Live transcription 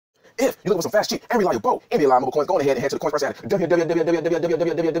If you're looking for some fast, cheap, and reliable NBA Live mobile coins, go ahead and head to the coins price at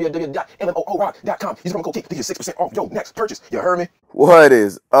www.mmooRock.com. Use the promo code KEEK to get 6% off your next purchase. You heard me? What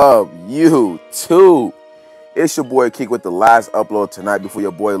is up, YouTube? It's your boy Keek with the last upload tonight before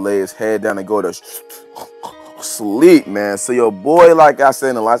your boy lay his head down and go to sleep, man. So your boy, like I said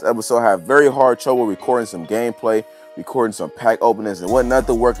in the last episode, had very hard trouble recording some gameplay, recording some pack openings, and wasn't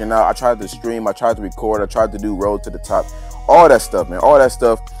nothing working out. I tried to stream, I tried to record, I tried to do road to the top, all that stuff, man, all that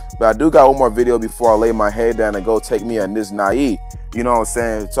stuff. But I do got one more video before I lay my head down and go take me a this naive, you know what I'm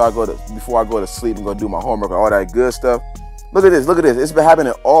saying? So before I go to sleep and go do my homework and all that good stuff. Look at this, look at this. It's been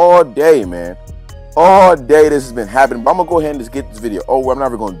happening all day, man. All day this has been happening. But I'm gonna go ahead and just get this video over. I'm not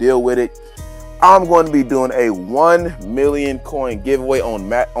even gonna deal with it. I'm going to be doing a 1 million coin giveaway on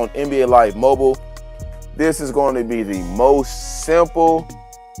NBA Live Mobile. This is going to be the most simple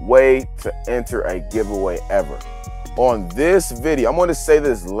way to enter a giveaway ever. On this video, I'm going to say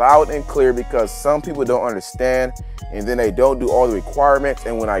this loud and clear because some people don't understand and then they don't do all the requirements.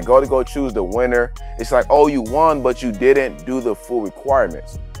 And when I go choose the winner, it's like, oh, you won, but you didn't do the full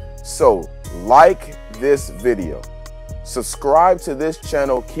requirements. So like this video, subscribe to this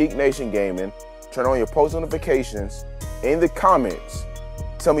channel, Keek Nation Gaming, turn on your post notifications. In the comments,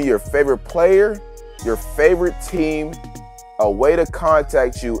 tell me your favorite player, your favorite team, a way to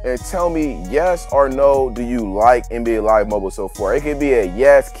contact you, and tell me yes or no, do you like NBA Live Mobile so far? It could be a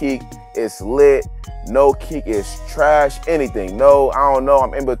yes, Keek, it's lit, no, Keek, it's trash, anything. No, I don't know,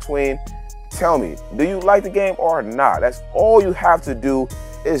 I'm in between. Tell me, do you like the game or not? That's all you have to do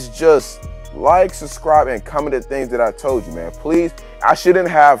is just like, subscribe, and comment the things that I told you, man. Please, I shouldn't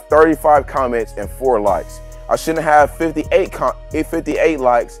have 35 comments and 4 likes. I shouldn't have 58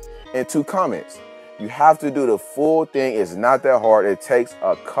 likes and 2 comments. You have to do the full thing. It's not that hard. It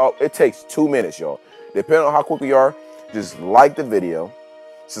takes 2 minutes, y'all. Depending on how quick you are, just like the video,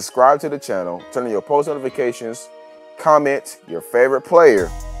 subscribe to the channel, turn on your post notifications, comment your favorite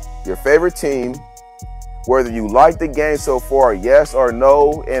player, your favorite team, whether you like the game so far, yes or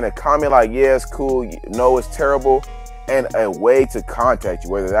no, and a comment like, yeah, it's cool, no, it's terrible, and a way to contact you,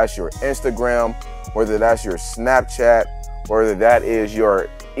 whether that's your Instagram, whether that's your Snapchat, whether that is your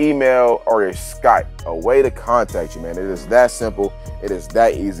email or your Skype, a way to contact you, man. It is that simple. It is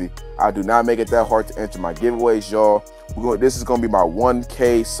that easy. I do not make it that hard to enter my giveaways, y'all. This is going to be my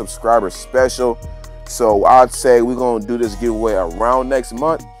 1K subscriber special. So I'd say we're going to do this giveaway around next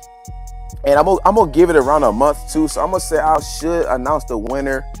month. And I'm gonna give it around a month too. So I'm gonna say I should announce the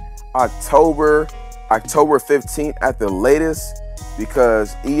winner October 15th at the latest,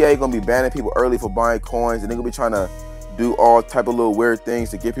 because EA gonna be banning people early for buying coins, and they're gonna be trying to do all type of little weird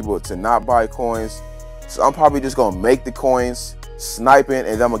things to get people to not buy coins. So I'm probably just gonna make the coins, sniping, and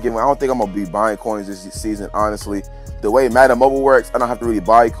then I'm gonna give them. I don't think I'm gonna be buying coins this season, honestly. The way Madden Mobile works, I don't have to really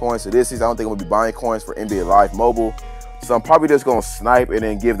buy coins. So this season, I don't think I'm gonna be buying coins for NBA Live Mobile. So I'm probably just gonna snipe and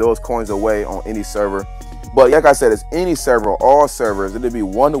then give those coins away on any server. But like I said, it's any server, all servers. It'll be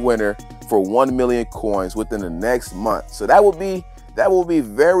one winner for 1 million coins within the next month. So that will be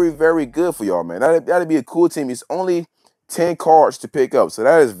very, very good for y'all, man. That'd be a cool team. It's only 10 cards to pick up, so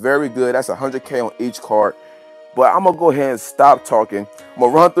that is very good. That's 100K on each card. But I'm gonna go ahead and stop talking. I'm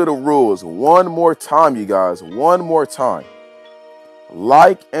gonna run through the rules one more time, you guys. One more time.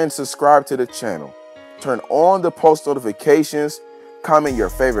 Like and subscribe to the channel. Turn on the post notifications, comment your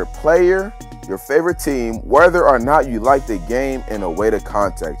favorite player, your favorite team, whether or not you like the game, and a way to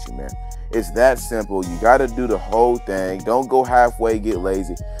contact you, man. It's that simple. You got to do the whole thing. Don't go halfway, get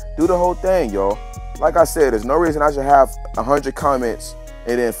lazy. Do the whole thing, y'all. Like I said, there's no reason I should have 100 comments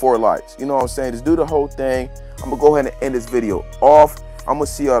and then 4 likes. You know what I'm saying? Just do the whole thing. I'm going to go ahead and end this video off. I'm going to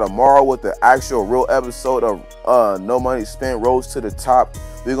see y'all tomorrow with the actual real episode of No Money Spent, Rose to the Top.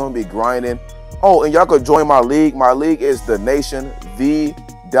 We're going to be grinding. Oh, and y'all could join my league. My league is the Nation,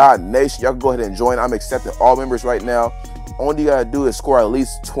 the.nation. Y'all can go ahead and join. I'm accepting all members right now. All you gotta do is score at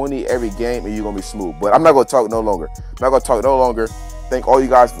least 20 every game and you're gonna be smooth. But I'm not gonna talk no longer. Thank all you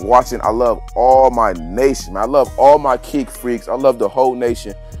guys for watching. I love all my nation. I love all my Keek freaks. I love the whole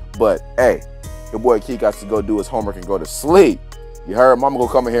nation. But hey, your boy Keek got to go do his homework and go to sleep. You heard? Mama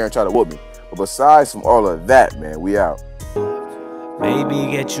gonna come in here and try to whoop me. But besides from all of that, man, we out. Maybe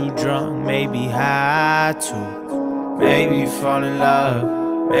get you drunk, maybe high too. Maybe fall in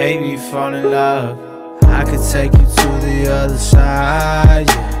love, maybe fall in love. I could take you to the other side,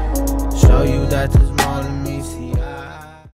 yeah. Show you that there's